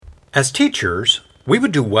As teachers, we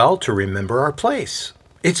would do well to remember our place.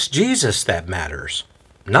 It's Jesus that matters,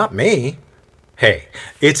 not me. Hey,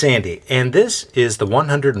 it's Andy, and this is the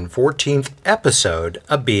 114th episode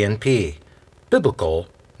of BNP, Biblical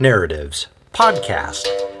Narratives Podcast.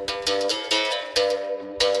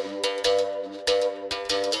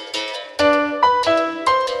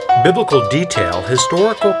 Biblical detail,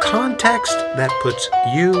 historical context that puts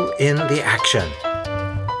you in the action.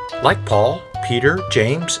 Like Paul, Peter,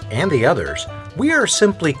 James, and the others, we are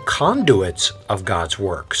simply conduits of God's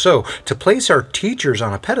work. So, to place our teachers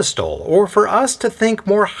on a pedestal, or for us to think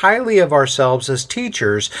more highly of ourselves as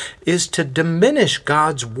teachers, is to diminish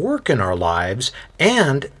God's work in our lives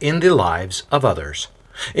and in the lives of others.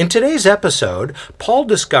 In today's episode, Paul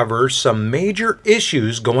discovers some major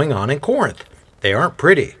issues going on in Corinth. They aren't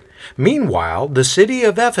pretty. Meanwhile, the city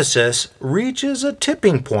of Ephesus reaches a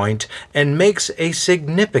tipping point and makes a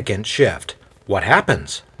significant shift. What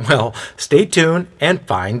happens? Well, stay tuned and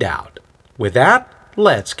find out. With that,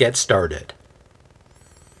 let's get started.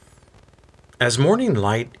 As morning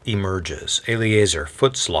light emerges, Eliezer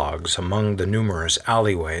footslogs among the numerous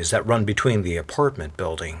alleyways that run between the apartment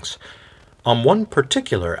buildings. On one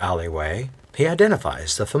particular alleyway, he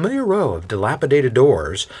identifies the familiar row of dilapidated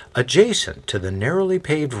doors adjacent to the narrowly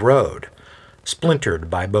paved road. Splintered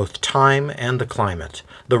by both time and the climate,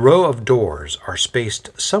 the row of doors are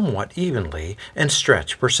spaced somewhat evenly and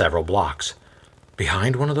stretch for several blocks.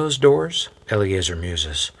 Behind one of those doors, Eliezer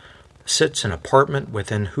muses, sits an apartment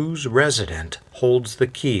within whose resident holds the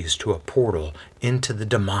keys to a portal into the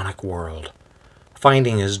demonic world.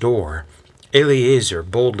 Finding his door, Eliezer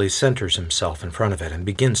boldly centers himself in front of it and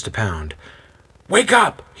begins to pound. "Wake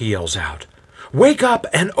up!" he yells out. "Wake up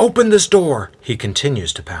and open this door!" He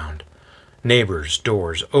continues to pound. Neighbors'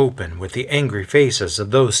 doors open with the angry faces of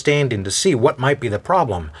those standing to see what might be the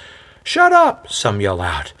problem. "Shut up!" some yell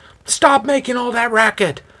out. "Stop making all that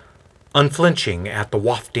racket!" Unflinching at the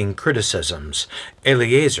wafting criticisms,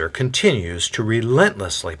 Eliezer continues to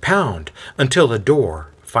relentlessly pound until the door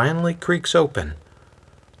finally creaks open.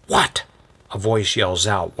 "What?" a voice yells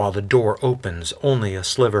out while the door opens only a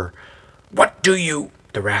sliver. "What do you—"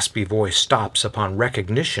 The raspy voice stops upon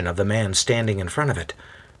recognition of the man standing in front of it.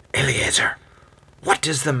 "Eliezer, what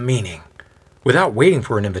is the meaning?" Without waiting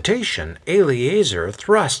for an invitation, Eliezer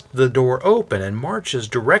thrusts the door open and marches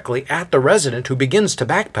directly at the resident, who begins to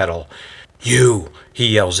backpedal. "You," he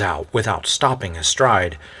yells out without stopping his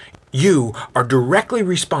stride, "you are directly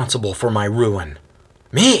responsible for my ruin."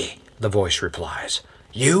 "Me?" the voice replies.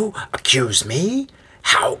 "You accuse me?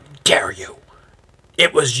 How dare you?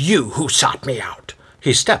 It was you who sought me out."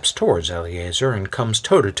 He steps towards Eliezer and comes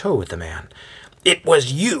toe-to-toe with the man. "It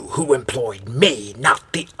was you who employed me, not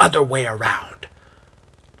the other way around."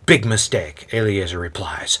 "Big mistake," Eliezer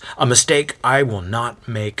replies. "A mistake I will not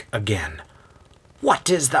make again." "What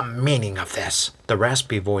is the meaning of this?" the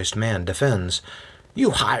raspy-voiced man defends. "You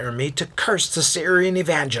hire me to curse the Syrian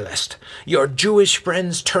evangelist. Your Jewish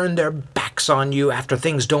friends turn their backs on you after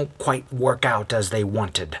things don't quite work out as they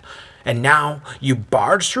wanted. And now you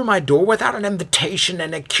barge through my door without an invitation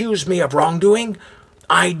and accuse me of wrongdoing?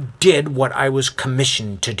 I did what I was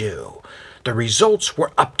commissioned to do. The results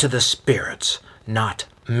were up to the spirits, not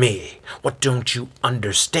me. What don't you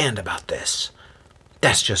understand about this?"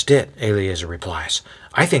 "That's just it," Eliezer replies.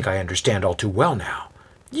 "I think I understand all too well now."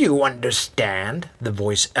 "You understand?" the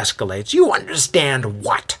voice escalates. "You understand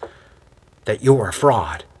what?" "That you're a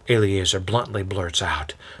fraud," Eliezer bluntly blurts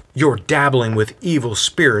out. "You're dabbling with evil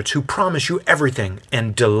spirits who promise you everything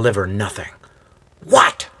and deliver nothing."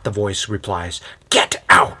 "What?" the voice replies. "Get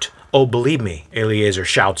out!" "Oh, believe me," Eliezer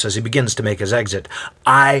shouts as he begins to make his exit.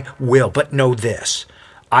 "I will, but know this.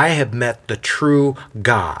 I have met the true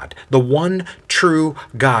God, the one true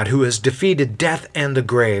God who has defeated death and the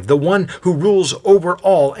grave, the one who rules over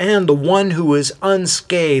all, and the one who is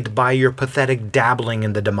unscathed by your pathetic dabbling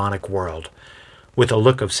in the demonic world." With a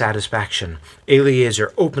look of satisfaction,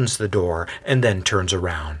 Eliezer opens the door and then turns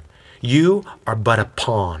around. "You are but a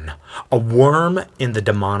pawn, a worm in the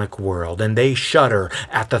demonic world, and they shudder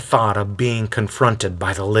at the thought of being confronted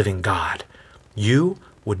by the living God. You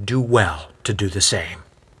would do well to do the same."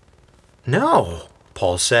 "No,"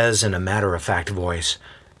 Paul says in a matter-of-fact voice.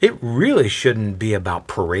 "It really shouldn't be about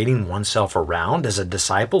parading oneself around as a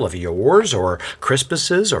disciple of yours or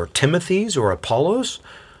Crispus's or Timothy's or Apollos.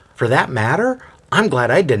 For that matter, I'm glad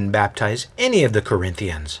I didn't baptize any of the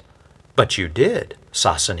Corinthians." "But you did,"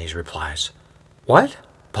 Sosthenes replies. "What?"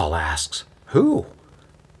 Paul asks. "Who?"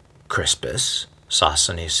 "Crispus,"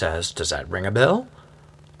 Sosthenes says. "Does that ring a bell?"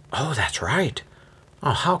 "Oh, that's right."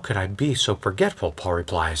 "Oh, how could I be so forgetful?" Paul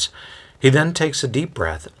replies. He then takes a deep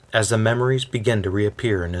breath as the memories begin to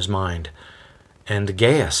reappear in his mind. And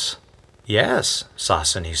Gaius. Yes,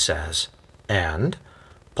 Sosthenes says. And?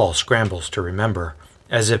 Paul scrambles to remember.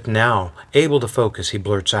 As if now, able to focus, he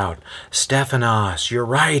blurts out, Stephanos, you're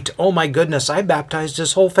right. Oh my goodness, I baptized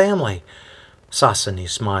his whole family.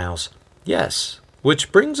 Sosthenes smiles. Yes,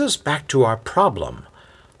 which brings us back to our problem.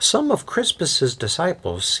 Some of Crispus's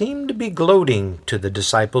disciples seem to be gloating to the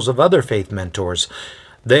disciples of other faith mentors.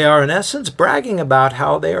 They are in essence bragging about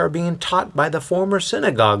how they are being taught by the former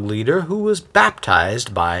synagogue leader who was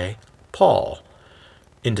baptized by Paul.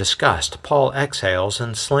 In disgust, Paul exhales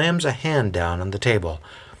and slams a hand down on the table.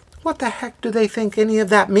 What the heck do they think any of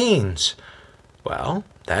that means? Well,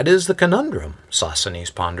 that is the conundrum,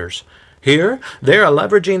 Sosthenes ponders. Here, they are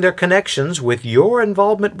leveraging their connections with your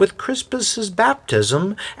involvement with Crispus's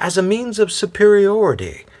baptism as a means of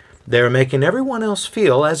superiority. They are making everyone else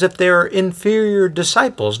feel as if they are inferior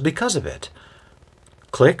disciples because of it.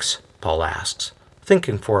 Clicks? Paul asks.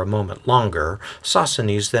 Thinking for a moment longer,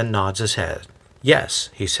 Sosthenes then nods his head. Yes,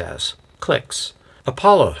 he says. Clicks.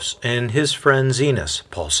 Apollos and his friend Zenas,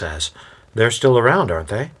 Paul says. They're still around, aren't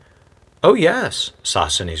they? Oh, yes,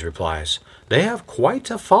 Sosthenes replies. They have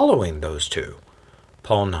quite a following, those two.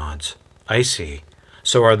 Paul nods. I see.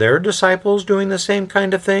 So are their disciples doing the same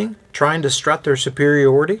kind of thing, trying to strut their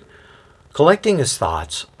superiority? Collecting his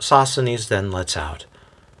thoughts, Sosthenes then lets out.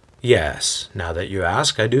 Yes, now that you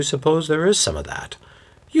ask, I do suppose there is some of that.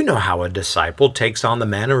 You know how a disciple takes on the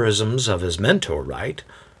mannerisms of his mentor, right?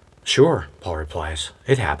 Sure, Paul replies.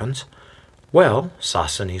 It happens. Well,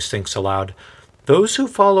 Sosthenes thinks aloud, those who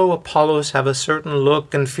follow Apollos have a certain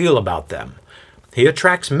look and feel about them. He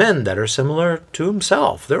attracts men that are similar to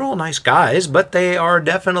himself. They're all nice guys, but they are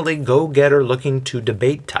definitely go-getter looking to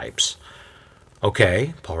debate types.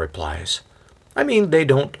 Okay, Paul replies. I mean, they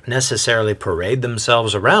don't necessarily parade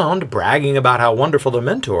themselves around, bragging about how wonderful their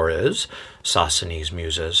mentor is, Sosthenes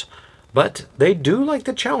muses. But they do like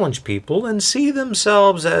to challenge people and see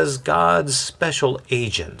themselves as God's special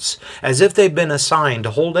agents, as if they've been assigned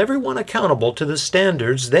to hold everyone accountable to the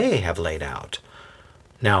standards they have laid out.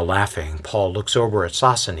 Now laughing, Paul looks over at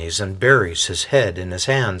Sosthenes and buries his head in his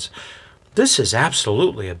hands. This is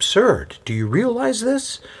absolutely absurd. Do you realize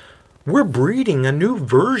this? We're breeding a new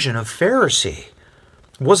version of Pharisee.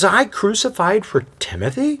 Was I crucified for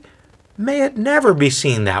Timothy? May it never be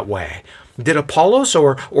seen that way. Did Apollos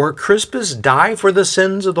or Crispus die for the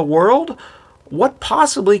sins of the world? What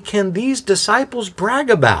possibly can these disciples brag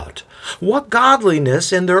about? What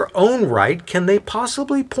godliness in their own right can they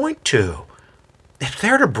possibly point to? If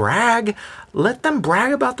they're to brag, let them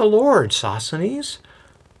brag about the Lord, Sosthenes.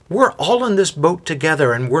 We're all in this boat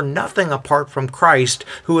together, and we're nothing apart from Christ,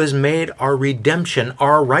 who has made our redemption,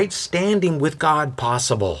 our right standing with God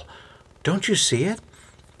possible. Don't you see it?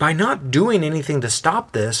 By not doing anything to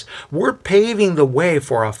stop this, we're paving the way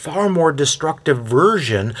for a far more destructive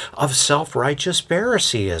version of self-righteous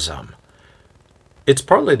Phariseeism. It's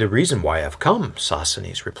partly the reason why I've come,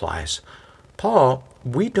 Sosthenes replies. Paul,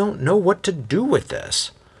 we don't know what to do with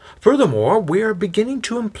this. Furthermore, we are beginning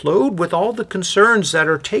to implode with all the concerns that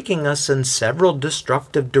are taking us in several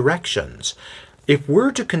destructive directions. If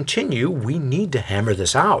we're to continue, we need to hammer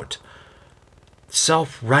this out.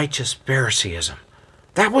 Self-righteous Phariseeism.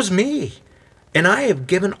 That was me. And I have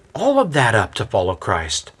given all of that up to follow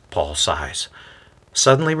Christ, Paul sighs.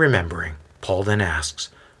 Suddenly remembering, Paul then asks,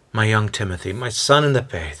 My young Timothy, my son in the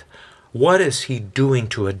faith, what is he doing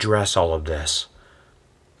to address all of this?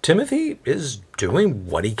 Timothy is doing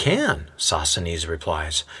what he can, Sosthenes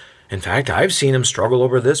replies. In fact, I've seen him struggle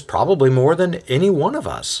over this probably more than any one of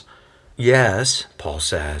us. Yes, Paul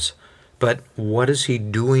says, but what is he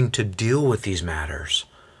doing to deal with these matters?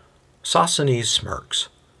 Sosthenes smirks.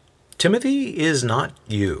 Timothy is not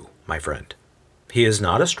you, my friend. He is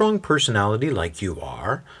not a strong personality like you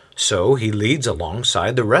are, so he leads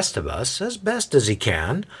alongside the rest of us as best as he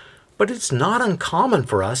can, but it's not uncommon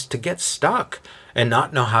for us to get stuck and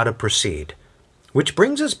not know how to proceed. Which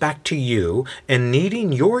brings us back to you and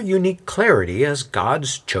needing your unique clarity as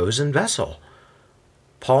God's chosen vessel.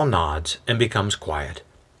 Paul nods and becomes quiet.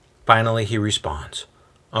 Finally, he responds,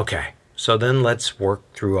 Okay, so then let's work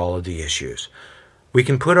through all of the issues. We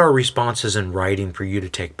can put our responses in writing for you to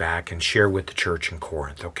take back and share with the church in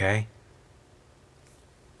Corinth, okay?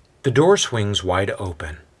 The door swings wide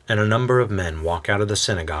open, and a number of men walk out of the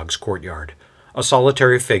synagogue's courtyard. A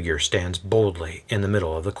solitary figure stands boldly in the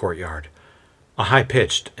middle of the courtyard. A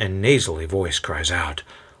high-pitched and nasally voice cries out,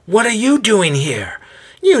 What are you doing here?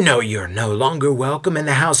 You know you're no longer welcome in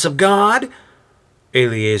the house of God.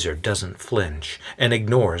 Eliezer doesn't flinch and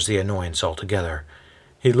ignores the annoyance altogether.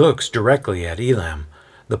 He looks directly at Elam.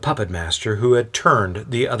 the puppet master who had turned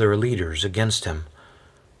the other leaders against him.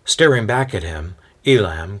 Staring back at him,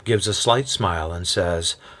 Elam gives a slight smile and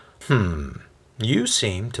says, You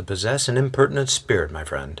seem to possess an impertinent spirit, my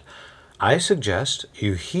friend. I suggest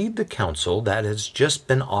you heed the counsel that has just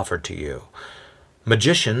been offered to you.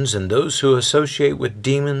 Magicians and those who associate with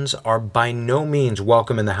demons are by no means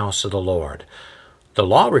welcome in the house of the Lord. The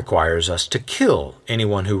law requires us to kill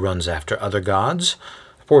anyone who runs after other gods.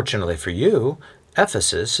 Fortunately for you,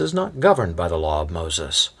 Ephesus is not governed by the law of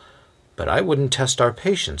Moses. But I wouldn't test our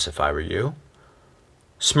patience if I were you.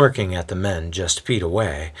 Smirking at the men just feet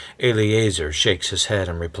away, Eliezer shakes his head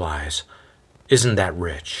and replies, Isn't that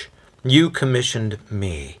rich? You commissioned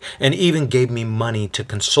me, and even gave me money to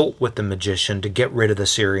consult with the magician to get rid of the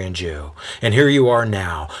Syrian Jew. And here you are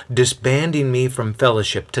now, disbanding me from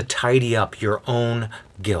fellowship to tidy up your own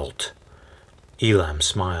guilt. Elam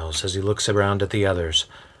smiles as he looks around at the others.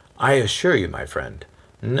 I assure you, my friend,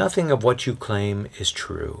 nothing of what you claim is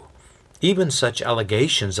true. Even such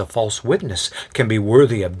allegations of false witness can be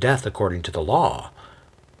worthy of death according to the law.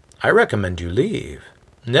 I recommend you leave,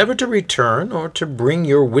 never to return or to bring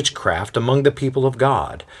your witchcraft among the people of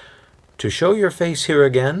God. To show your face here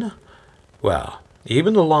again? Well,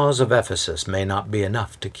 even the laws of Ephesus may not be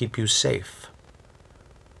enough to keep you safe.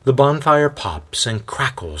 The bonfire pops and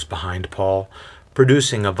crackles behind Paul,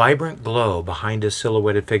 producing a vibrant glow behind his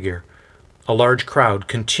silhouetted figure. A large crowd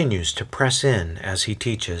continues to press in as he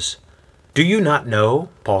teaches. Do you not know,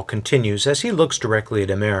 Paul continues as he looks directly at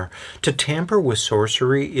Emir, to tamper with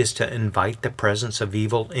sorcery is to invite the presence of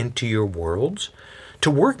evil into your worlds?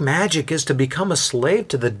 To work magic is to become a slave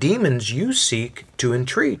to the demons you seek to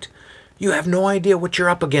entreat. You have no idea what you're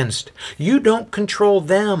up against. You don't control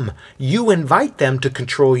them. You invite them to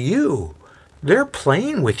control you. They're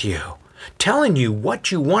playing with you, telling you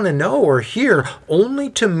what you want to know or hear, only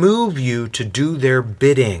to move you to do their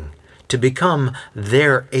bidding, to become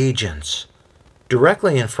their agents.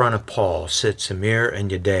 Directly in front of Paul sits Emir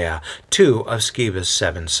and Yedaiah, two of Sceva's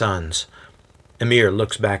 7 sons. Emir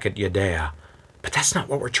looks back at Yedaiah. But that's not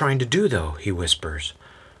what we're trying to do, though, he whispers.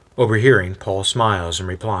 Overhearing, Paul smiles and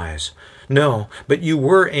replies, No, but you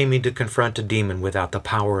were aiming to confront a demon without the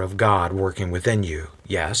power of God working within you,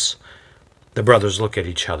 yes? The brothers look at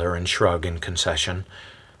each other and shrug in concession.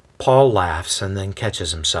 Paul laughs and then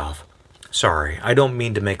catches himself. Sorry, I don't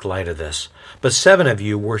mean to make light of this, but 7 of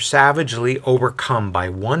you were savagely overcome by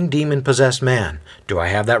one demon-possessed man. Do I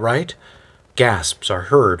have that right? Gasps are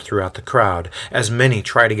heard throughout the crowd as many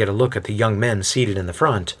try to get a look at the young men seated in the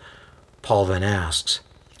front. Paul then asks,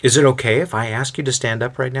 Is it okay if I ask you to stand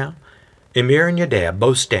up right now? Emir and Yedaiah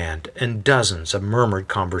both stand, and dozens of murmured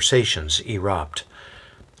conversations erupt.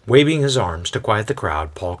 Waving his arms to quiet the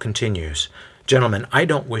crowd, Paul continues, Gentlemen, I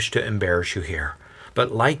don't wish to embarrass you here,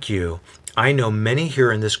 but like you, I know many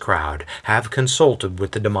here in this crowd have consulted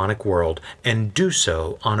with the demonic world and do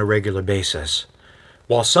so on a regular basis.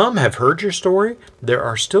 While some have heard your story, there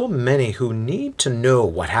are still many who need to know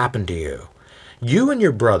what happened to you. You and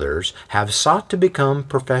your brothers have sought to become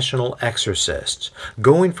professional exorcists,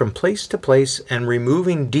 going from place to place and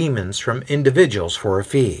removing demons from individuals for a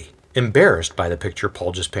fee. Embarrassed by the picture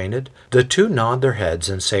Paul just painted, the two nod their heads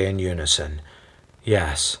and say in unison,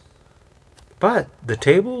 Yes. But the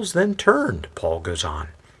tables then turned, Paul goes on,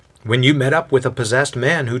 when you met up with a possessed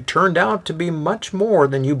man who turned out to be much more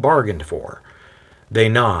than you bargained for. They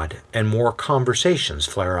nod, and more conversations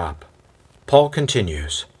flare up. Paul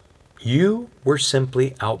continues, You were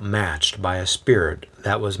simply outmatched by a spirit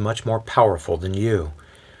that was much more powerful than you.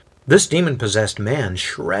 This demon-possessed man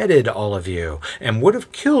shredded all of you and would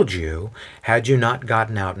have killed you had you not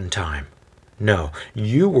gotten out in time. No,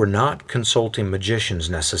 you were not consulting magicians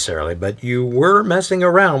necessarily, but you were messing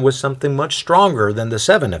around with something much stronger than the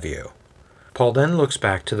 7 of you. Paul then looks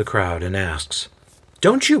back to the crowd and asks,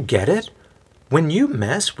 Don't you get it? When you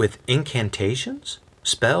mess with incantations,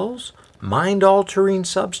 spells, mind-altering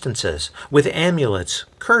substances, with amulets,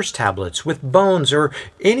 curse tablets, with bones, or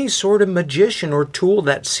any sort of magician or tool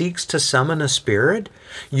that seeks to summon a spirit,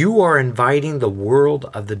 you are inviting the world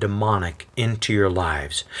of the demonic into your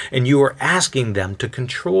lives, and you are asking them to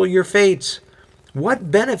control your fates.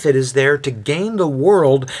 What benefit is there to gain the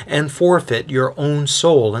world and forfeit your own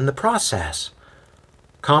soul in the process?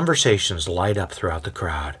 Conversations light up throughout the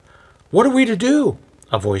crowd. What are we to do?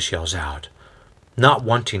 A voice yells out. Not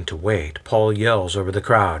wanting to wait, Paul yells over the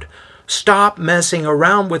crowd, Stop messing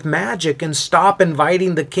around with magic and stop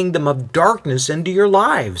inviting the kingdom of darkness into your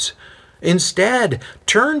lives. Instead,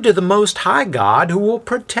 turn to the Most High God who will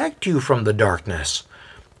protect you from the darkness.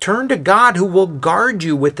 Turn to God who will guard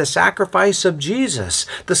you with the sacrifice of Jesus,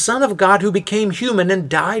 the Son of God who became human and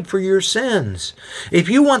died for your sins. If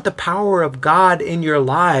you want the power of God in your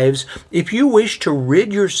lives, if you wish to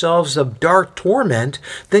rid yourselves of dark torment,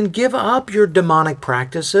 then give up your demonic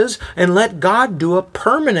practices and let God do a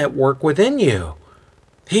permanent work within you.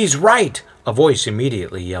 He's right, a voice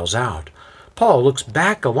immediately yells out. Paul looks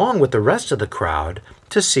back along with the rest of the crowd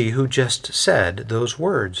to see who just said those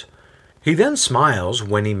words. He then smiles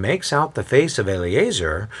when he makes out the face of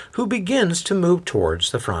Eleazar, who begins to move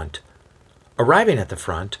towards the front. Arriving at the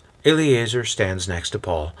front, Eleazar stands next to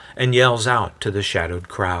Paul and yells out to the shadowed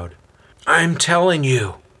crowd. "I'm telling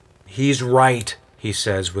you." "He's right," he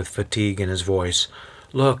says with fatigue in his voice.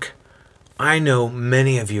 "Look, I know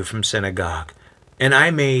many of you from synagogue, and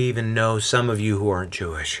I may even know some of you who aren't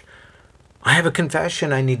Jewish. I have a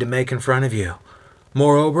confession I need to make in front of you.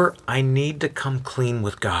 Moreover, I need to come clean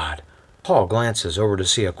with God." Paul glances over to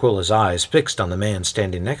see Aquila's eyes fixed on the man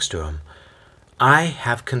standing next to him. "I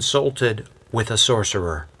have consulted with a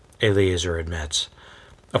sorcerer," Eleazar admits.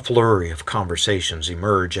 A flurry of conversations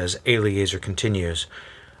emerge as Eleazar continues.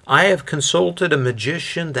 "I have consulted a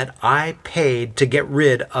magician that I paid to get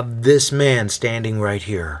rid of this man standing right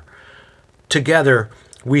here. Together,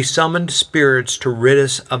 we summoned spirits to rid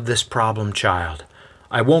us of this problem child.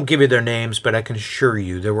 I won't give you their names, but I can assure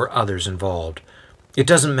you there were others involved. It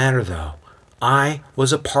doesn't matter, though. I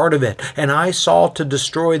was a part of it, and I sought to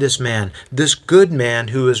destroy this man, this good man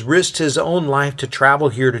who has risked his own life to travel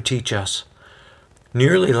here to teach us."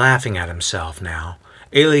 Nearly laughing at himself now,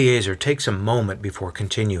 Eleazar takes a moment before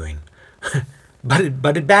continuing. But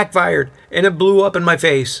it backfired, and it blew up in my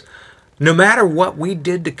face. No matter what we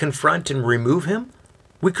did to confront and remove him,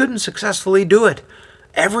 we couldn't successfully do it.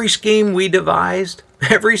 Every scheme we devised,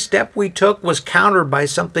 every step we took was countered by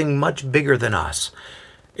something much bigger than us.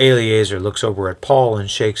 Eleazar looks over at Paul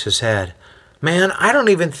and shakes his head. "Man, I don't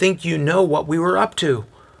even think you know what we were up to."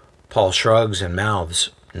 Paul shrugs and mouths,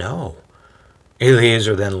 "No."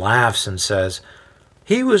 Eleazar then laughs and says,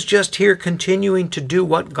 "He was just here continuing to do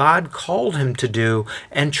what God called him to do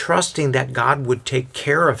and trusting that God would take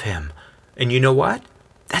care of him. And you know what?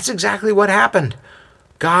 That's exactly what happened.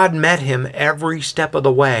 God met him every step of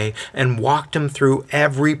the way and walked him through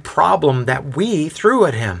every problem that we threw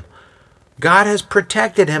at him. God has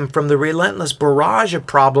protected him from the relentless barrage of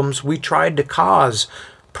problems we tried to cause,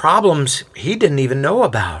 problems he didn't even know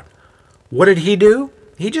about. What did he do?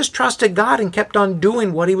 He just trusted God and kept on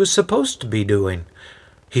doing what he was supposed to be doing."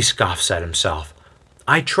 He scoffs at himself.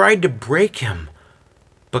 "I tried to break him,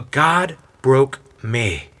 but God broke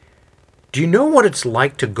me. Do you know what it's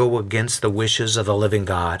like to go against the wishes of the living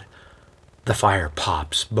God?" The fire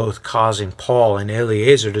pops, both causing Paul and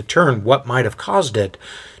Eleazar to turn what might have caused it.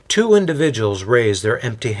 Two individuals raise their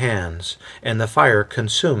empty hands, and the fire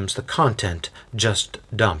consumes the content just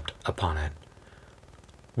dumped upon it.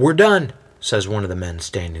 "We're done," says one of the men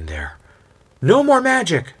standing there. "No more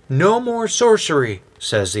magic, no more sorcery,"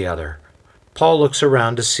 says the other. Paul looks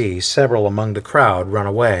around to see several among the crowd run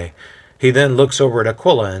away. He then looks over at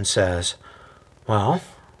Aquila and says, "Well,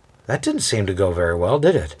 that didn't seem to go very well,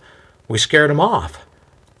 did it? We scared him off."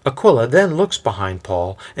 Aquila then looks behind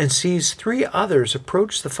Paul and sees three others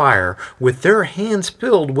approach the fire with their hands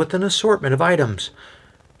filled with an assortment of items.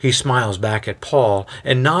 He smiles back at Paul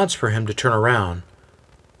and nods for him to turn around.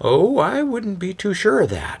 "Oh, I wouldn't be too sure of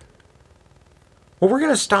that." Well, we're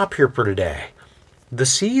going to stop here for today. The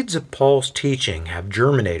seeds of Paul's teaching have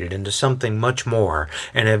germinated into something much more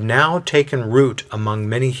and have now taken root among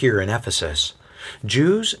many here in Ephesus.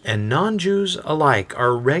 Jews and non-Jews alike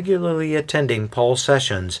are regularly attending Paul's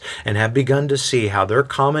sessions and have begun to see how their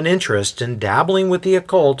common interests in dabbling with the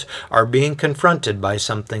occult are being confronted by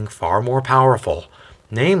something far more powerful,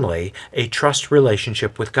 namely a trust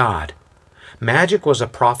relationship with God. Magic was a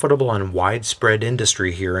profitable and widespread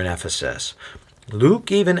industry here in Ephesus.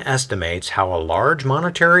 Luke even estimates how a large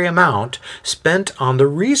monetary amount spent on the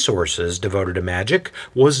resources devoted to magic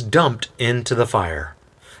was dumped into the fire.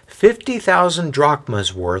 50,000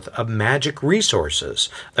 drachmas worth of magic resources,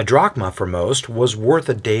 a drachma for most was worth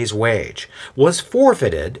a day's wage, was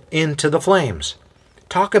forfeited into the flames.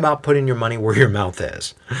 Talk about putting your money where your mouth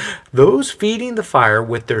is. Those feeding the fire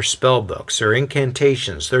with their spell books, their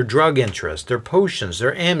incantations, their drug interest, their potions,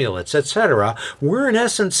 their amulets, etc., were in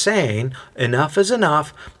essence saying, enough is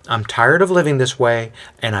enough, I'm tired of living this way,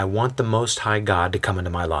 and I want the Most High God to come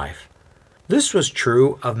into my life. This was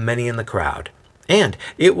true of many in the crowd, and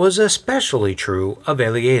it was especially true of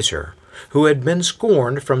Eleazar, who had been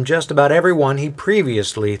scorned from just about everyone he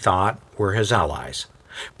previously thought were his allies.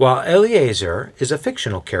 While Eliezer is a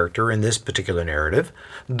fictional character in this particular narrative,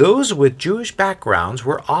 those with Jewish backgrounds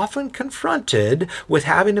were often confronted with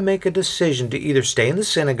having to make a decision to either stay in the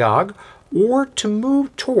synagogue or to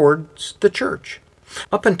move towards the church.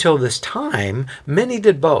 Up until this time, many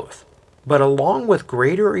did both. But along with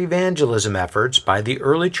greater evangelism efforts by the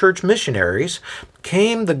early church missionaries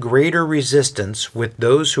came the greater resistance with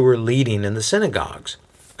those who were leading in the synagogues.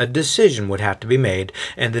 A decision would have to be made,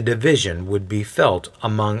 and the division would be felt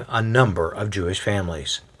among a number of Jewish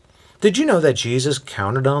families. Did you know that Jesus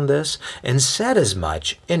counted on this and said as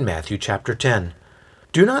much in Matthew chapter 10?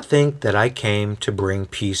 Do not think that I came to bring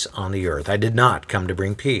peace on the earth. I did not come to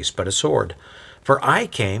bring peace, but a sword. For I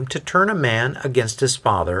came to turn a man against his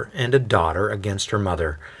father, and a daughter against her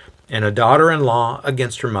mother, and a daughter-in-law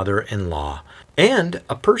against her mother-in-law. And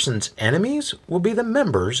a person's enemies will be the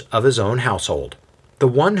members of his own household. The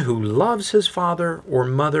one who loves his father or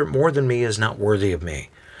mother more than me is not worthy of me.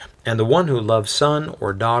 And the one who loves son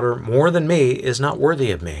or daughter more than me is not worthy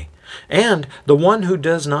of me. And the one who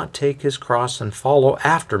does not take his cross and follow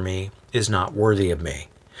after me is not worthy of me.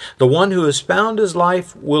 The one who has found his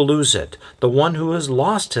life will lose it. The one who has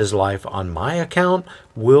lost his life on my account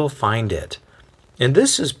will find it. And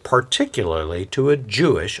this is particularly to a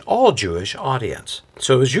all Jewish audience.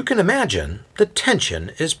 So as you can imagine, the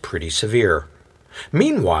tension is pretty severe.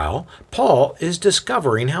 Meanwhile, Paul is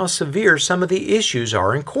discovering how severe some of the issues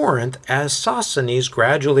are in Corinth as Sosthenes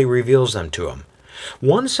gradually reveals them to him.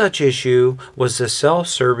 One such issue was the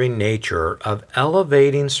self-serving nature of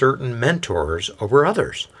elevating certain mentors over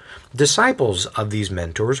others. Disciples of these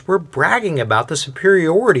mentors were bragging about the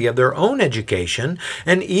superiority of their own education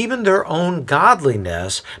and even their own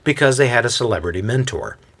godliness because they had a celebrity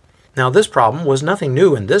mentor. Now, this problem was nothing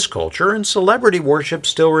new in this culture, and celebrity worship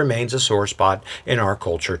still remains a sore spot in our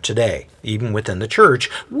culture today. Even within the church,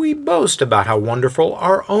 we boast about how wonderful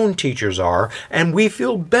our own teachers are, and we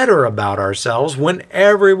feel better about ourselves when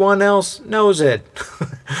everyone else knows it.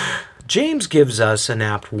 James gives us an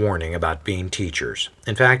apt warning about being teachers.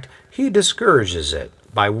 In fact, he discourages it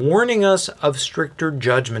by warning us of stricter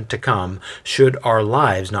judgment to come should our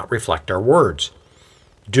lives not reflect our words.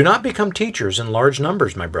 Do not become teachers in large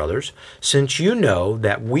numbers, my brothers, since you know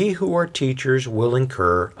that we who are teachers will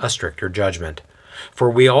incur a stricter judgment. For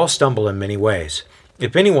we all stumble in many ways.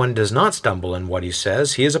 If anyone does not stumble in what he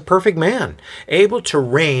says, he is a perfect man, able to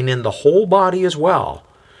rein in the whole body as well.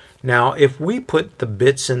 Now, if we put the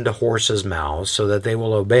bits into horses' mouths so that they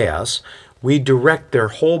will obey us, we direct their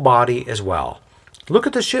whole body as well. Look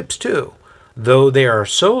at the ships, too. Though they are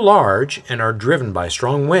so large and are driven by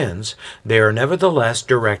strong winds, they are nevertheless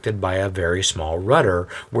directed by a very small rudder,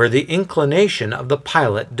 where the inclination of the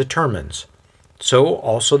pilot determines. So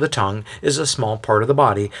also the tongue is a small part of the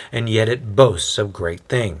body, and yet it boasts of great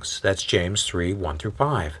things. That's James 3,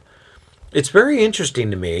 1-5. It's very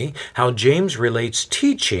interesting to me how James relates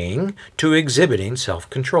teaching to exhibiting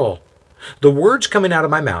self-control. The words coming out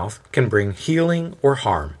of my mouth can bring healing or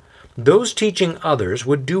harm. Those teaching others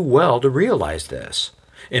would do well to realize this.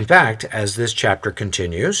 In fact, as this chapter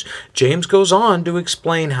continues, James goes on to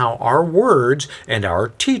explain how our words and our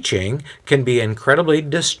teaching can be incredibly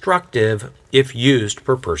destructive if used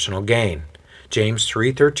for personal gain. James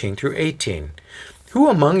 3:13-18. Who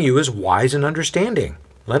among you is wise and understanding?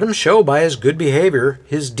 Let him show by his good behavior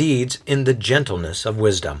his deeds in the gentleness of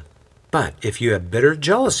wisdom. But if you have bitter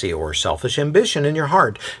jealousy or selfish ambition in your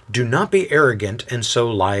heart, do not be arrogant and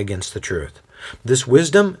so lie against the truth. This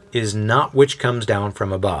wisdom is not which comes down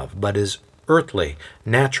from above, but is earthly,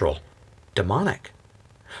 natural, demonic.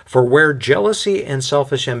 For where jealousy and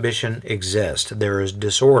selfish ambition exist, there is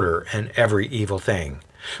disorder and every evil thing.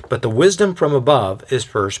 But the wisdom from above is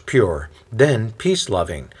first pure, then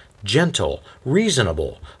peace-loving, gentle,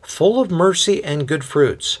 reasonable, full of mercy and good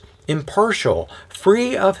fruits, impartial,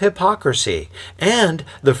 free of hypocrisy, and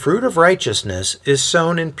the fruit of righteousness is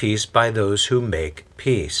sown in peace by those who make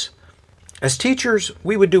peace. As teachers,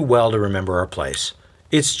 we would do well to remember our place.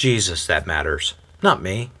 It's Jesus that matters, not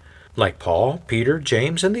me. Like Paul, Peter,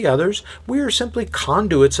 James, and the others, we are simply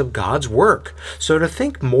conduits of God's work. So to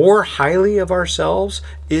think more highly of ourselves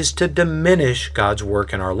is to diminish God's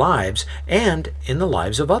work in our lives and in the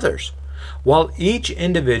lives of others. While each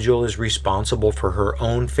individual is responsible for her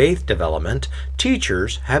own faith development,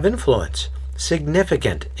 teachers have influence,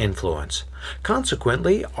 significant influence.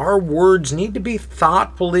 Consequently, our words need to be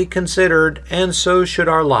thoughtfully considered, and so should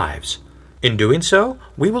our lives. In doing so,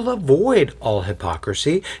 we will avoid all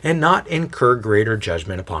hypocrisy and not incur greater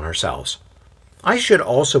judgment upon ourselves. I should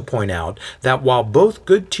also point out that while both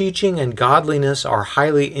good teaching and godliness are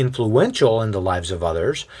highly influential in the lives of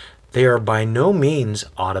others, they are by no means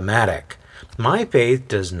automatic. My faith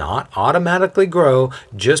does not automatically grow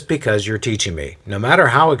just because you're teaching me, no matter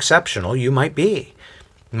how exceptional you might be.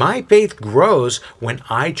 My faith grows when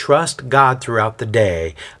I trust God throughout the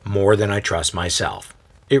day more than I trust myself.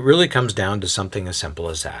 It really comes down to something as simple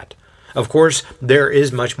as that. Of course, there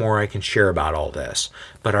is much more I can share about all this,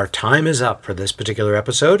 but our time is up for this particular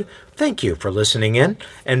episode. Thank you for listening in,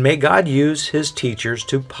 and may God use His teachers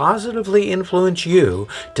to positively influence you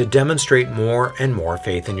to demonstrate more and more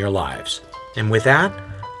faith in your lives. And with that,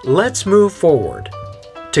 let's move forward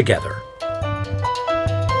together.